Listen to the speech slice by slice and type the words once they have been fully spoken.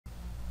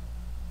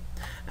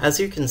As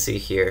you can see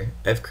here,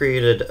 I've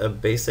created a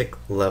basic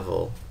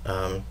level,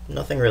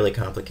 nothing really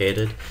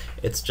complicated.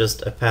 It's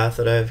just a path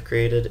that I've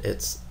created.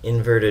 It's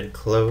inverted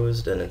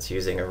closed and it's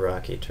using a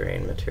rocky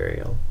terrain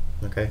material.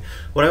 Okay,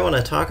 what I want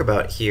to talk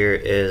about here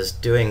is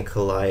doing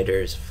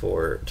colliders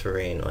for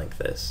terrain like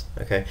this.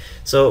 Okay,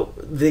 so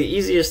the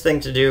easiest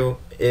thing to do,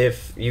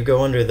 if you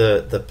go under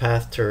the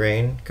path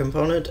terrain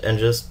component and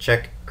just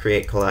check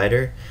create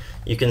collider,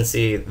 you can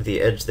see the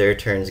edge there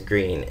turns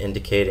green,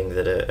 indicating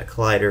that a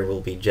collider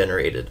will be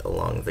generated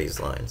along these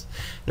lines.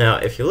 Now,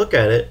 if you look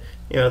at it,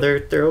 you know,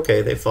 they're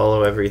okay, they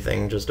follow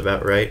everything just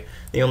about right.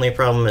 The only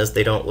problem is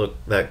they don't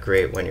look that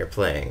great when you're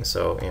playing.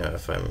 So, you know,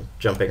 if I'm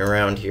jumping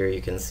around here,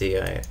 you can see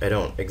I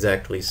don't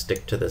exactly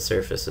stick to the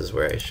surfaces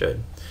where I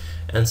should.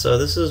 And so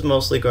this is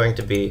mostly going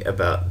to be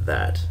about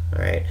that,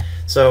 alright?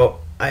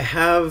 So I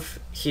have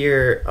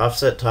here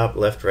offset top,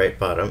 left, right,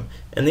 bottom,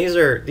 and these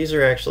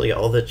are actually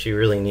all that you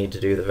really need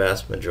to do the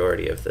vast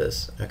majority of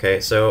this.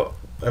 Okay, so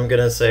I'm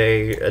gonna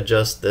say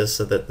adjust this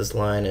so that this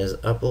line is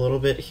up a little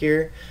bit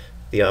here,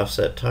 the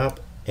offset top,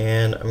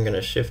 and I'm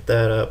gonna shift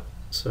that up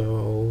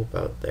so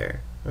about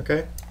there.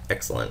 Okay,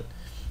 excellent.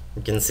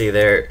 You can see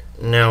there,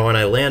 now when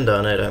I land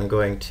on it, I'm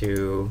going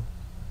to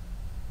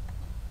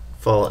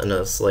fall in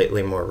a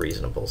slightly more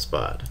reasonable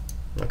spot.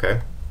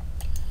 Okay,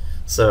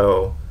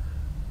 so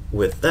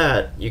with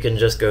that, you can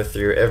just go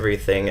through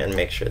everything and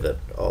make sure that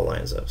all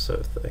lines up. So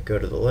if I go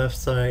to the left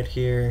side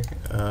here,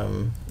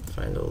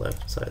 find a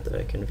left side that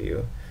I can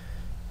view,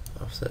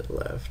 offset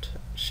left,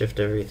 shift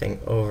everything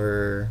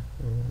over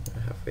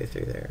halfway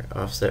through there,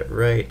 offset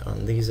right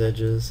on these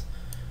edges,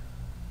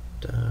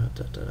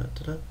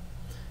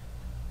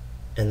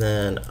 and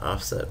then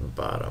offset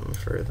bottom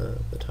for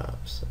the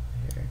tops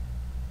here,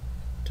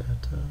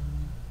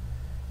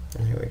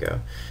 and here we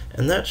go.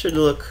 And that should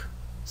look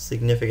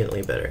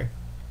significantly better.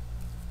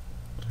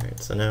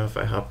 Alright, so now if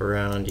I hop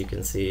around, you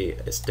can see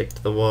I stick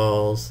to the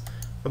walls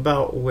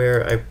about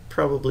where I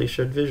probably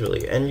should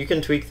visually. And you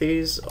can tweak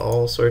these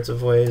all sorts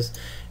of ways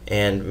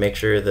and make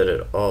sure that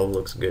it all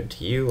looks good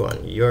to you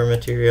on your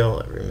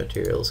material. Every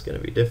material is going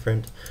to be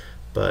different,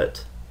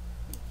 but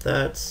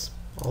that's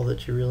all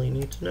that you really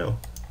need to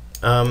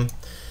know.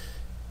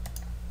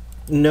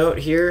 Note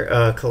here,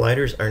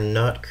 colliders are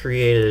not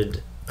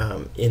created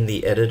in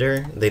the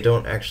editor. They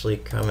don't actually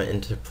come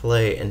into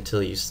play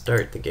until you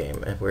start the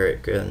game, where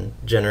it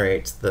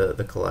generates the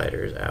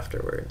colliders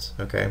afterwards.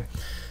 Okay,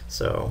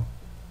 so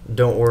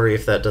don't worry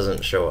if that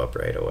doesn't show up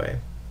right away.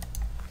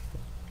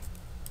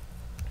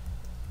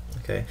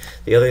 Okay,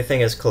 the other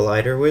thing is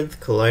collider width.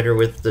 Collider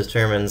width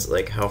determines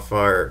like how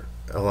far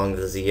along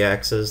the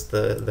z-axis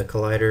the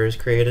collider is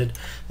created.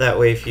 That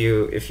way, if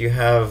you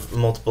have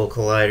multiple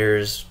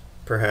colliders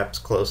perhaps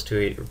close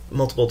to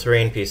multiple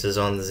terrain pieces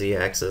on the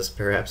z-axis,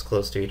 perhaps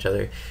close to each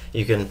other,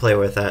 you can play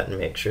with that and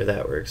make sure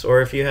that works.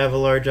 Or if you have a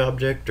large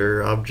object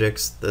or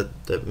objects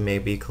that may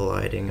be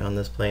colliding on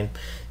this plane,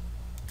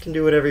 you can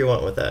do whatever you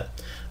want with that.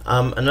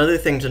 Another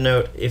thing to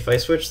note, if I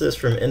switch this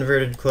from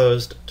inverted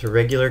closed to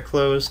regular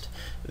closed,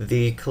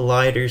 the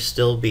collider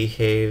still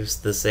behaves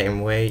the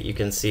same way. You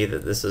can see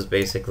that this is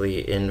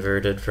basically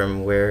inverted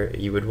from where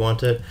you would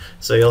want it,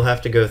 so you'll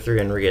have to go through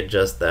and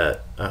readjust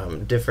that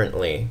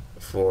differently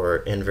for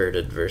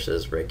inverted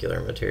versus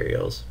regular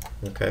materials.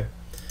 Okay,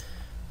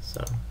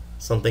 so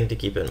something to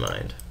keep in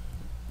mind.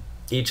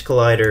 Each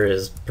collider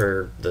is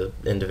per the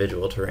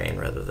individual terrain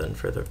rather than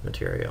for the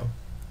material.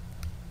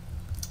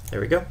 There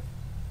we go.